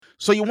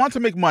So you want to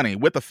make money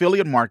with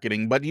affiliate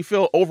marketing, but you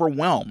feel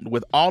overwhelmed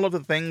with all of the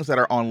things that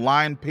are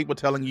online, people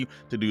telling you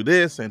to do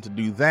this and to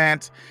do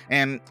that.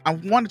 And I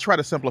want to try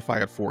to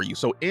simplify it for you.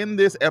 So in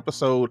this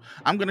episode,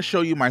 I'm going to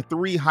show you my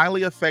three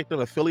highly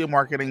effective affiliate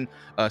marketing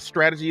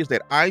strategies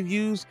that I've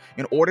used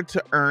in order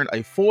to earn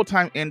a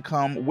full-time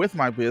income with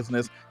my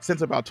business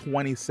since about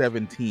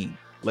 2017.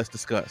 Let's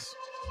discuss.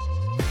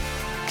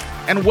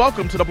 And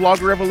welcome to the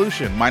Blogger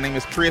Revolution. My name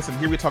is Chris, and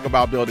here we talk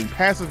about building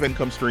passive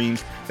income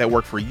streams that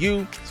work for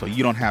you so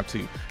you don't have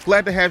to.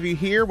 Glad to have you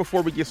here.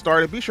 Before we get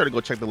started, be sure to go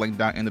check the link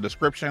down in the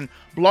description,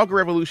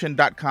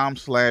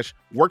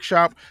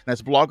 bloggerevolution.com/workshop.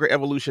 That's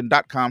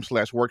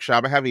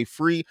bloggerevolution.com/workshop. I have a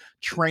free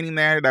training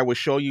there that will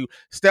show you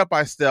step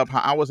by step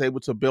how I was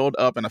able to build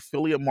up an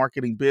affiliate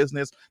marketing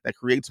business that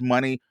creates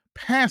money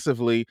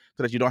passively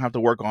so that you don't have to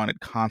work on it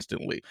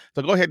constantly.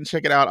 So go ahead and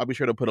check it out. I'll be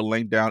sure to put a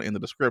link down in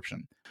the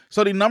description.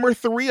 So the number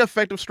 3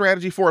 effective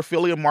strategy for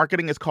affiliate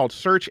marketing is called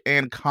search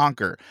and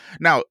conquer.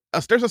 Now,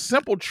 there's a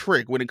simple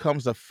trick when it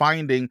comes to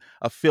finding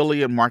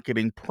affiliate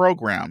marketing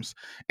programs,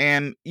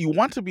 and you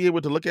want to be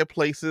able to look at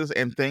places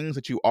and things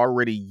that you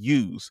already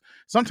use.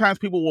 Sometimes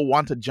people will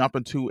want to jump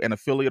into an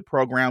affiliate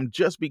program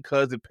just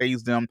because it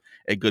pays them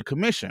a good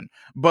commission.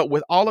 But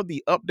with all of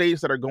the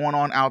updates that are going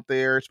on out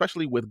there,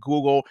 especially with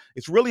Google,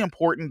 it's really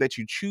important that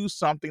you choose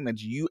something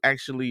that you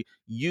actually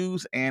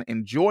use and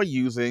enjoy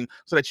using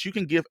so that you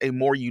can give a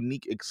more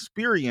unique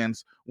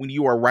experience when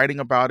you are writing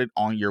about it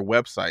on your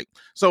website.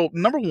 So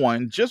number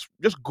one, just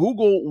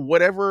Google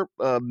whatever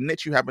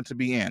niche you happen to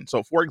be in.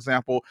 So for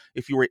example,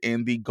 if you were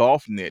in the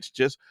golf niche,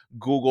 just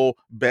Google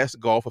best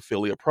golf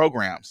affiliate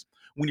programs.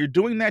 When you're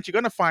doing that, you're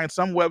going to find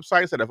some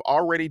websites that have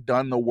already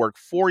done the work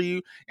for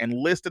you and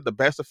listed the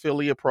best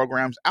affiliate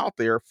programs out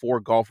there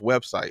for golf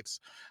websites.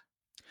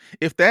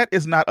 If that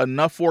is not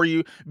enough for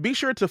you, be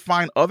sure to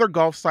find other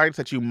golf sites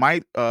that you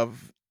might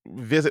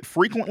visit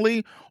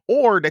frequently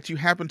or that you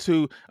happen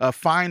to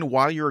find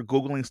while you're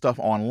Googling stuff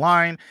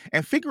online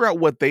and figure out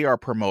what they are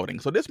promoting.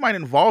 So this might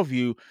involve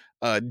you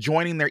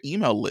joining their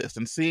email list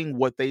and seeing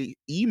what they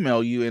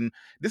email you. And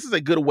this is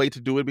a good way to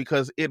do it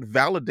because it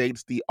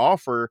validates the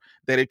offer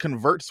that it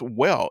converts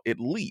well, at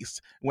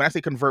least. When I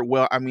say convert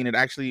well, I mean it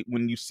actually,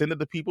 when you send it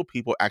to people,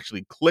 people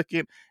actually click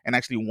it and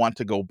actually want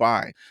to go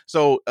buy.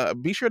 So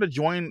be sure to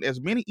join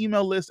as many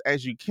email lists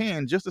as you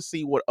can just to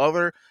see what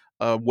other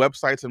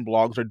websites and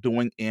blogs are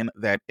doing in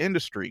that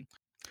industry.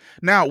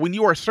 Now, when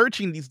you are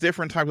searching these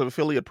different types of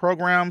affiliate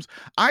programs,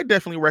 I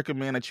definitely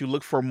recommend that you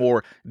look for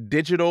more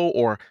digital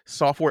or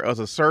software as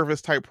a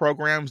service type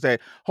programs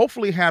that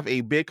hopefully have a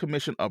big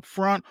commission up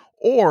front,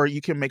 or you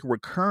can make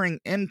recurring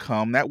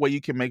income. That way you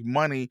can make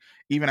money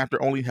even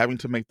after only having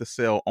to make the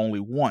sale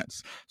only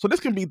once. So this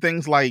can be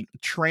things like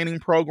training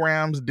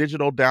programs,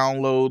 digital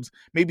downloads,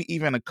 maybe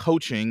even a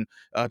coaching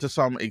to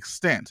some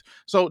extent.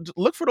 So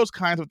look for those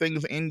kinds of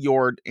things in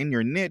your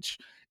niche.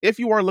 If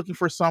you are looking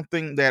for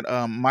something that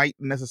might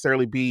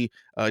necessarily be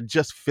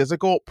just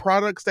physical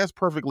products, that's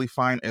perfectly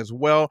fine as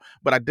well.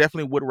 But I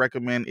definitely would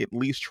recommend at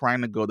least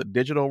trying to go the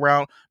digital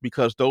route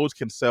because those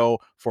can sell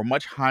for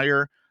much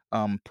higher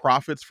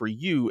profits for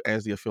you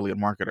as the affiliate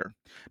marketer.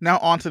 Now,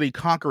 on to the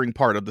conquering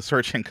part of the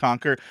search and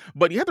conquer.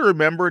 But you have to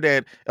remember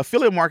that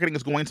affiliate marketing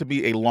is going to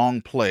be a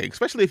long play,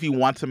 especially if you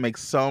want to make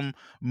some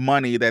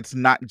money that's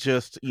not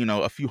just,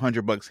 a few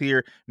 $100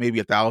 here, maybe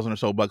 1,000 or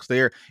so bucks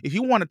there. If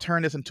you want to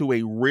turn this into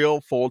a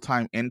real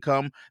full-time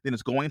income, then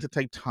it's going to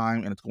take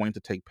time and it's going to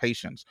take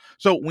patience.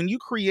 So when you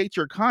create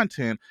your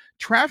content,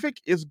 traffic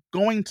is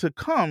going to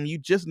come. You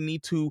just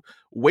need to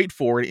wait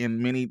for it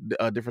in many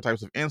different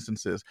types of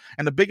instances.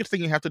 And the biggest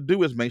thing you have to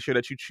do is make sure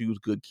that you choose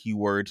good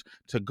keywords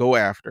to go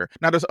after.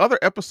 Now, there's other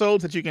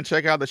episodes that you can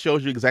check out that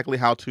shows you exactly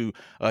how to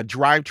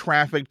drive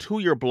traffic to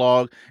your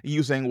blog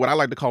using what I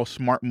like to call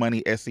smart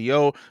money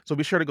SEO. So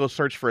be sure to go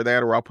search for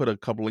that, or I'll put a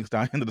couple links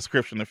down in the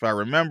description if I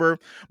remember.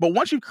 But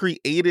once you've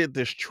created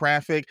this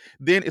traffic,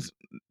 then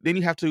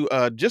you have to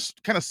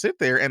just kind of sit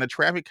there, and the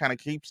traffic kind of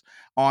keeps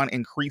on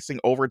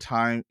increasing over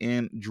time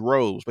in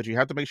droves. But you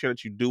have to make sure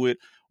that you do it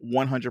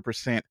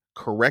 100%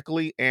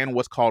 correctly and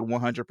what's called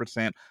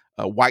 100%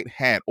 white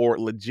hat or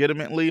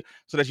legitimately,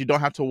 so that you don't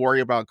have to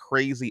worry about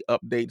crazy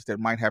updates that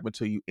might happen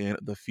to you in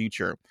the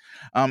future.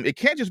 It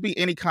can't just be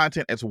any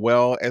content as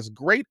well. As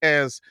great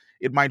as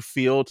it might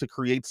feel to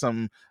create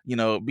some,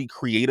 be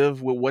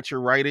creative with what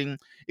you're writing,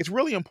 it's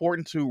really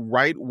important to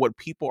write what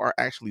people are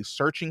actually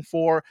searching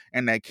for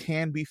and that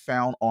can be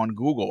found on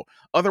Google.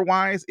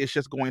 Otherwise, it's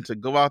just going to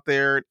go out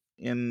there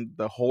in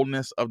the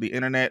wholeness of the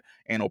internet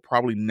and it'll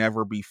probably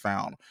never be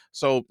found.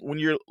 So when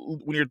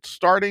you're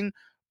starting,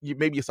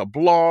 maybe it's a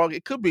blog,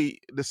 it could be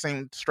the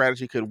same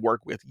strategy could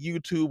work with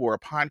YouTube or a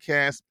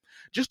podcast.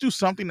 Just do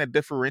something that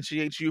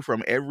differentiates you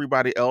from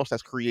everybody else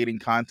that's creating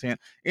content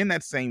in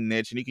that same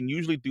niche. And you can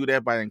usually do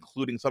that by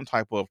including some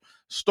type of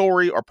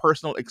story or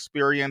personal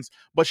experience,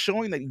 but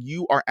showing that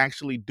you are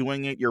actually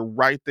doing it. You're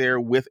right there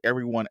with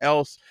everyone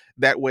else.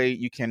 That way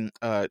you can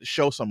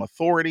show some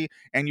authority,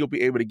 and you'll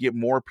be able to get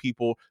more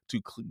people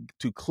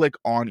to click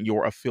on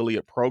your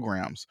affiliate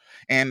programs.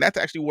 And that's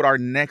actually what our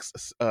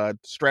next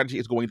strategy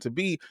is going to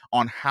be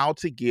on how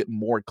to get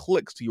more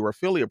clicks to your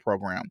affiliate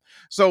program.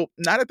 So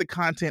now that the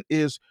content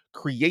is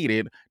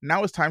created,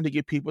 now it's time to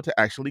get people to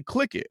actually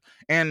click it.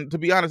 And to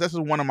be honest, this is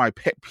one of my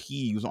pet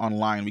peeves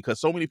online, because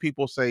so many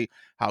people say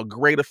how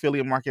great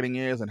affiliate marketing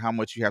is and how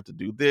much you have to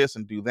do this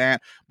and do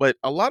that. But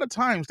a lot of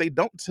times they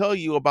don't tell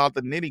you about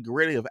the nitty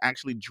gritty of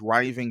actually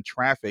driving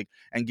traffic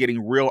and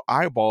getting real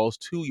eyeballs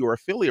to your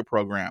affiliate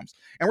programs.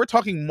 And we're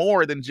talking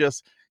more than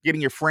just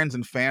getting your friends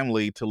and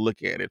family to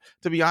look at it.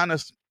 To be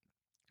honest,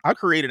 I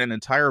created an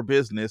entire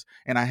business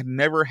and I had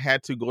never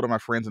had to go to my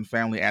friends and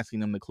family asking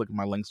them to click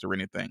my links or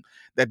anything.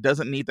 That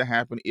doesn't need to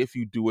happen if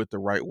you do it the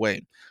right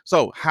way.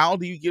 So, how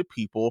do you get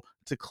people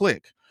to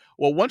click?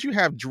 Well, once you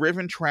have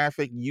driven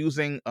traffic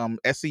using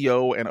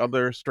SEO and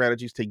other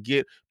strategies to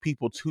get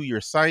people to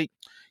your site,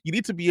 you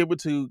need to be able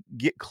to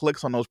get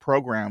clicks on those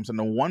programs. And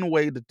the one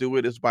way to do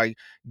it is by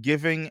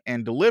giving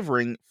and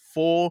delivering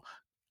full,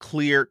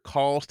 clear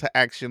calls to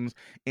actions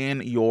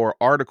in your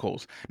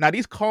articles. Now,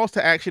 these calls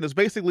to action is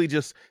basically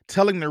just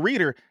telling the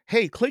reader,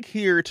 hey, click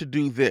here to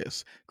do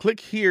this,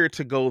 click here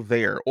to go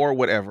there, or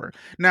whatever.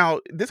 Now,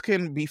 this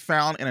can be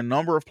found in a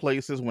number of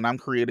places when I'm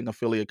creating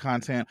affiliate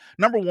content.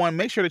 Number one,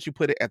 make sure that you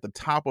put it at the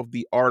top of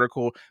the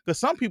article, because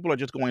some people are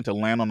just going to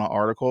land on the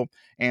article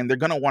and they're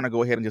going to want to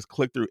go ahead and just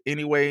click through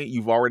anyway.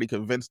 You've already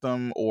convinced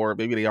them, or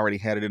maybe they already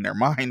had it in their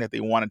mind that they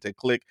wanted to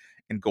click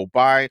and go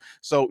by.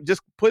 So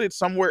just put it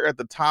somewhere at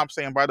the top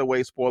saying, by the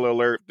way, spoiler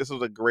alert, this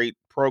is a great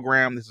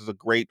program. This is a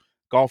great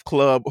golf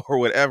club or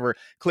whatever.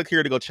 Click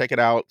here to go check it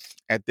out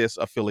at this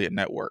affiliate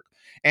network.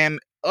 And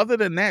other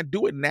than that,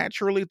 do it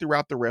naturally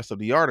throughout the rest of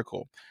the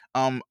article.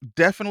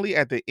 Definitely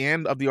at the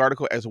end of the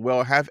article as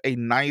well, have a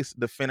nice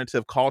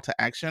definitive call to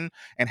action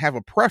and have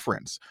a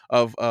preference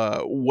of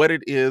what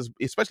it is,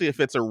 especially if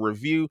it's a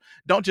review.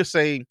 Don't just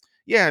say,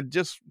 yeah,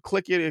 just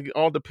click it. It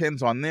all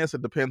depends on this.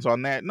 It depends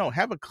on that. No,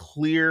 have a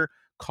clear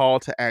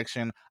call to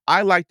action.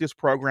 I like this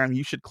program.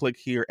 You should click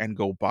here and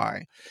go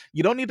buy.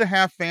 You don't need to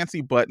have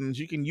fancy buttons.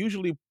 You can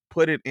usually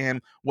put it in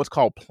what's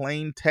called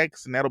plain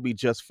text, and that'll be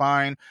just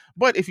fine.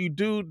 But if you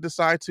do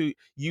decide to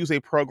use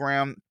a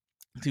program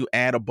to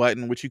add a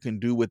button, which you can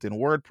do within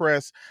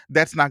WordPress,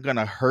 that's not going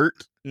to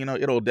hurt.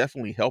 It'll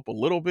definitely help a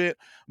little bit,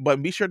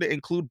 but be sure to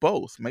include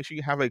both. Make sure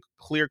you have a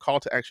clear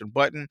call to action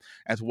button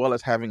as well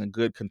as having a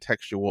good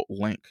contextual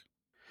link.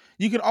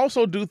 You can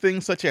also do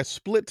things such as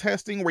split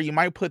testing, where you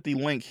might put the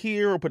link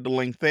here or put the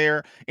link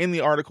there in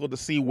the article to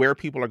see where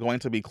people are going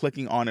to be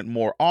clicking on it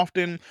more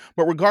often.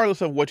 But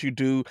regardless of what you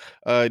do,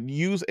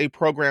 use a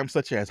program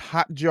such as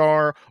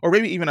Hotjar or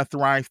maybe even a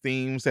Thrive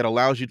Themes that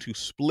allows you to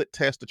split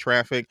test the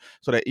traffic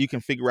so that you can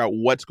figure out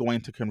what's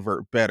going to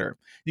convert better.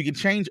 You can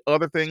change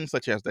other things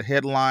such as the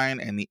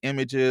headline and the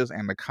images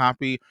and the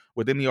copy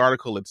within the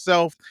article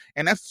itself,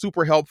 and that's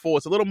super helpful.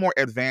 It's a little more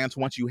advanced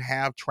once you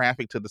have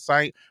traffic to the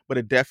site, but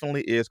it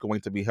definitely is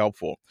going to be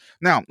helpful.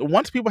 Now,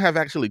 once people have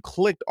actually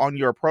clicked on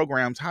your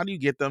programs, how do you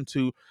get them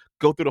to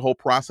go through the whole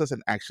process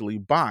and actually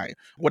buy?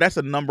 Well, that's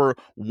the number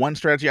one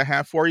strategy I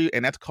have for you,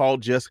 and that's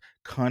called just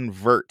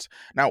convert.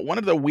 Now, one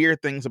of the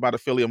weird things about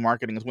affiliate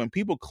marketing is when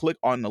people click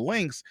on the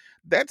links,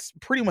 that's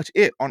pretty much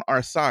it on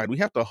our side. We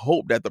have to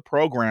hope that the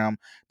program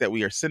that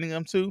we are sending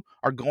them to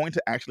are going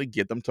to actually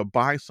get them to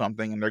buy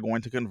something and they're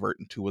going to convert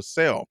into a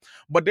sale.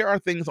 But there are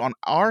things on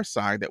our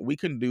side that we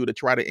can do to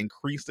try to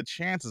increase the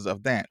chances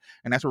of that.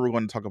 And that's what we're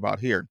going to talk about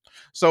here.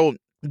 So,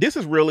 this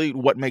is really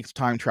what makes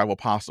time travel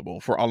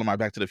possible for all of my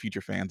Back to the Future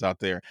fans out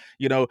there.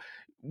 You know,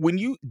 when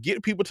you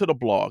get people to the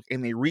blog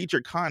and they read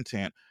your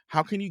content,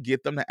 how can you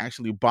get them to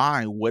actually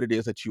buy what it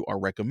is that you are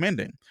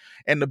recommending?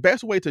 And the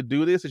best way to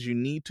do this is you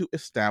need to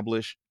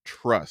establish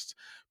trust.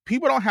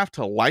 People don't have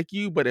to like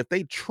you, but if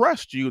they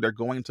trust you, they're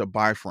going to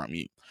buy from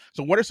you.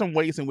 So, what are some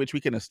ways in which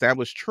we can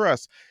establish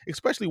trust,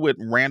 especially with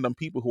random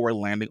people who are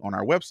landing on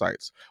our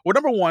websites? Well,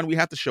 number one, we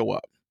have to show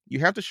up. You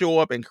have to show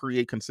up and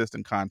create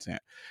consistent content.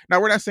 Now,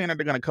 we're not saying that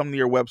they're going to come to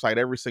your website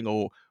every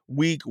single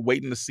week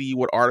waiting to see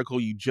what article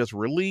you just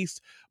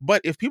released. But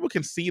if people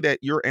can see that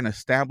you're an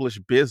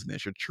established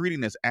business, you're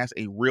treating this as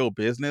a real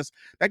business,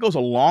 that goes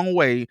a long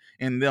way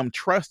in them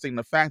trusting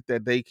the fact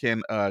that they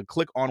can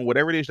click on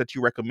whatever it is that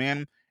you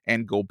recommend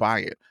and go buy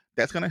it.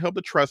 That's going to help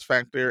the trust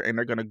factor, and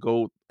they're going to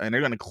go and they're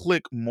going to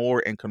click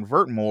more and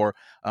convert more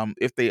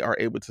if they are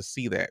able to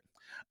see that.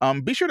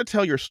 Be sure to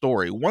tell your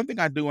story. One thing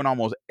I do in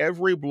almost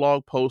every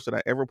blog post that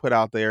I ever put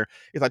out there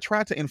is I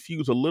try to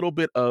infuse a little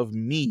bit of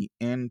me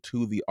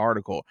into the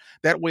article.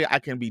 That way I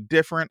can be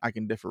different, I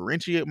can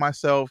differentiate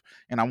myself,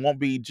 and I won't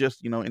be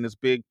just, in this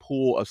big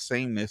pool of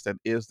sameness that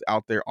is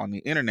out there on the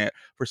internet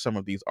for some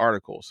of these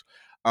articles.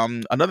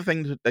 Another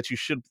thing that you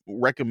should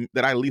recommend,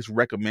 that I at least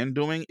recommend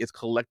doing, is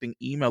collecting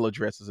email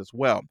addresses as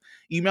well.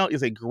 Email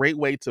is a great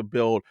way to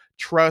build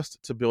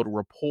trust, to build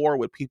rapport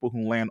with people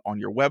who land on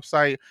your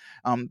website.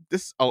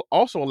 This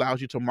also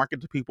allows you to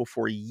market to people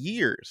for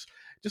years.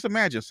 Just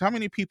imagine, so how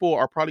many people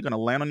are probably going to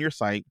land on your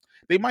site?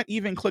 They might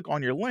even click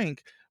on your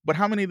link, but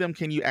how many of them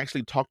can you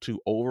actually talk to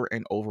over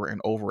and over and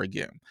over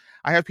again?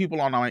 I have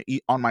people on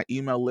on my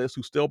email list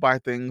who still buy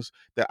things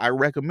that I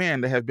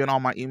recommend, that have been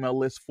on my email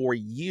list for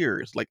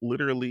years, like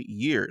literally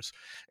years.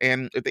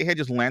 And if they had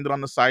just landed on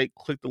the site,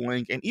 clicked the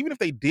link, and even if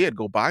they did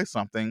go buy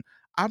something,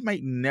 I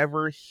might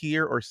never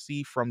hear or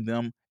see from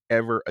them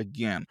ever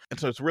again. And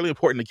so it's really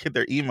important to get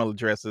their email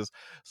addresses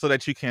so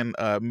that you can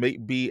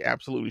be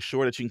absolutely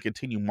sure that you can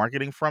continue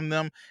marketing from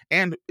them.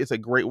 And it's a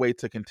great way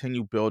to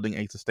continue building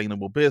a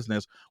sustainable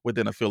business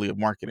within affiliate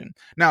marketing.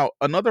 Now,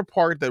 another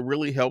part that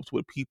really helps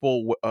with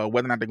people,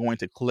 whether or not they're going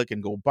to click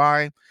and go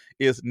buy,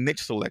 is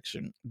niche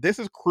selection. This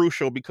is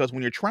crucial because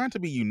when you're trying to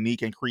be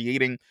unique and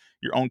creating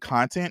your own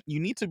content, you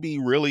need to be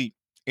really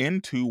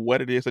into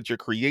what it is that you're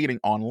creating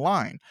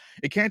online.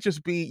 It can't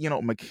just be,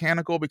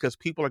 mechanical, because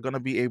people are going to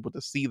be able to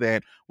see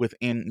that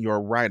within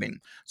your writing.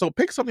 So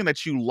pick something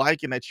that you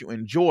like and that you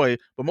enjoy,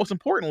 but most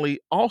importantly,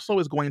 also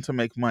is going to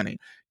make money.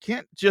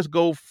 Can't just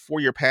go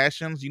for your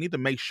passions. You need to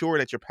make sure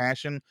that your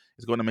passion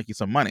is going to make you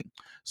some money.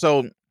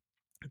 So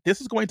this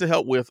is going to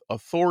help with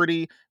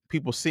authority,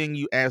 people seeing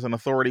you as an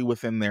authority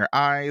within their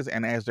eyes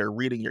and as they're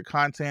reading your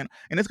content,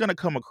 and it's going to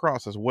come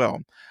across as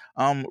well.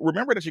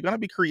 Remember that you're going to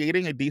be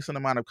creating a decent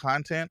amount of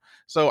content,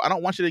 so I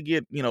don't want you to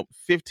get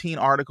 15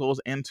 articles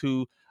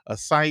into a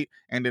site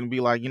and then be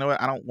like, you know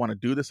what, I don't want to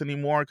do this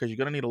anymore, because you're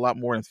going to need a lot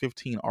more than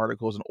 15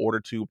 articles in order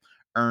to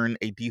earn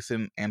a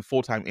decent and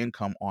full-time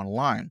income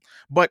online.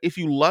 But if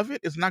you love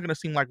it, it's not going to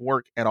seem like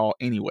work at all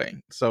anyway.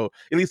 So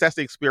at least that's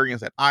the experience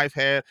that I've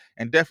had,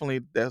 and definitely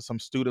there's some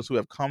students who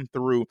have come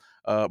through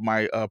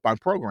my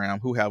program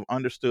who have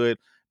understood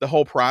the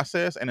whole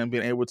process and then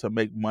been able to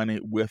make money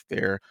with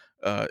their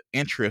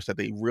interest that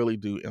they really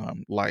do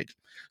like.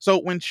 So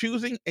when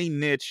choosing a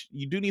niche,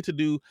 you do need to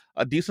do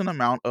a decent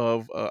amount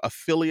of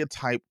affiliate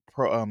type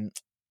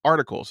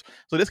articles.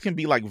 So this can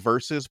be like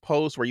versus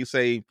posts where you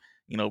say,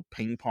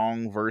 ping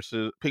pong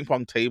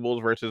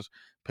tables versus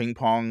ping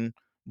pong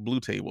blue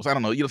tables. I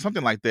don't know,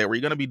 something like that, where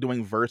you're going to be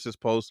doing versus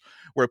posts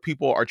where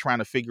people are trying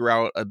to figure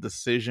out a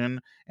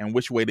decision and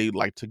which way they'd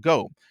like to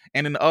go.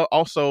 And then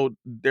also,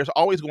 there's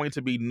always going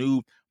to be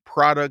new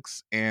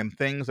products and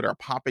things that are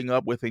popping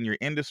up within your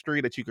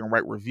industry that you can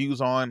write reviews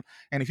on.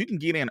 And if you can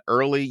get in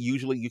early,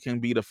 usually you can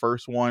be the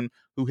first one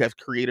who has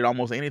created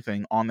almost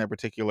anything on that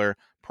particular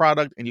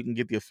product, and you can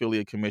get the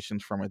affiliate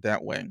commissions from it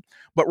that way.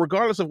 But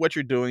regardless of what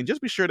you're doing,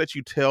 just be sure that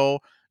you tell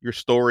your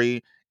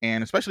story,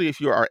 and especially if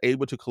you are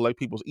able to collect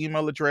people's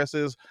email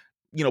addresses,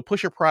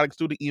 push your products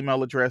through the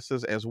email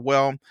addresses as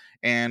well,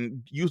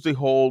 and use the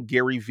whole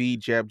Gary V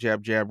jab,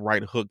 jab, jab,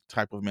 right hook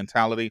type of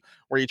mentality,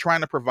 where you're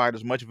trying to provide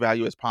as much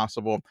value as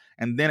possible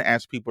and then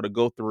ask people to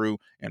go through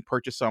and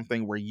purchase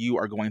something where you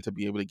are going to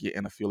be able to get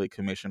an affiliate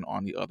commission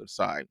on the other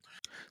side.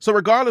 So,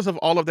 regardless of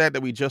all of that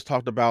we just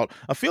talked about,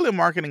 affiliate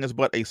marketing is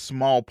but a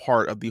small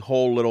part of the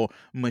whole little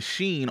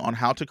machine on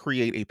how to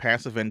create a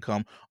passive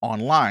income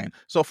online.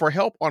 So, for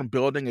help on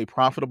building a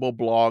profitable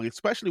blog,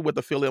 especially with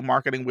affiliate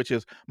marketing, which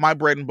is my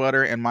bread and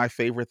butter and my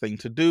favorite thing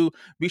to do,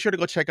 be sure to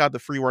go check out the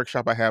free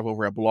workshop I have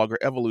over at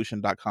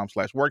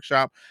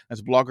bloggerevolution.com/workshop.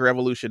 That's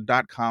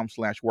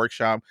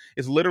bloggerevolution.com/workshop.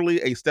 It's literally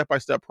a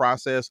step-by-step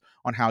process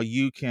on how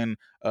you can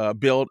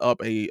build up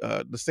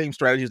the same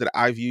strategies that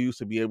I've used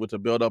to be able to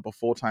build up a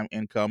full-time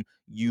income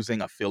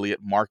using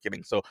affiliate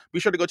marketing. So be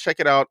sure to go check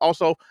it out.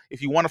 Also,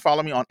 if you want to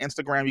follow me on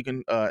Instagram, you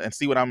can and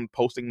see what I'm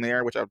posting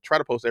there, which I try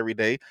to post every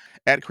day,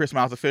 at Chris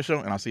Miles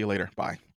Official, and I'll see you later. Bye.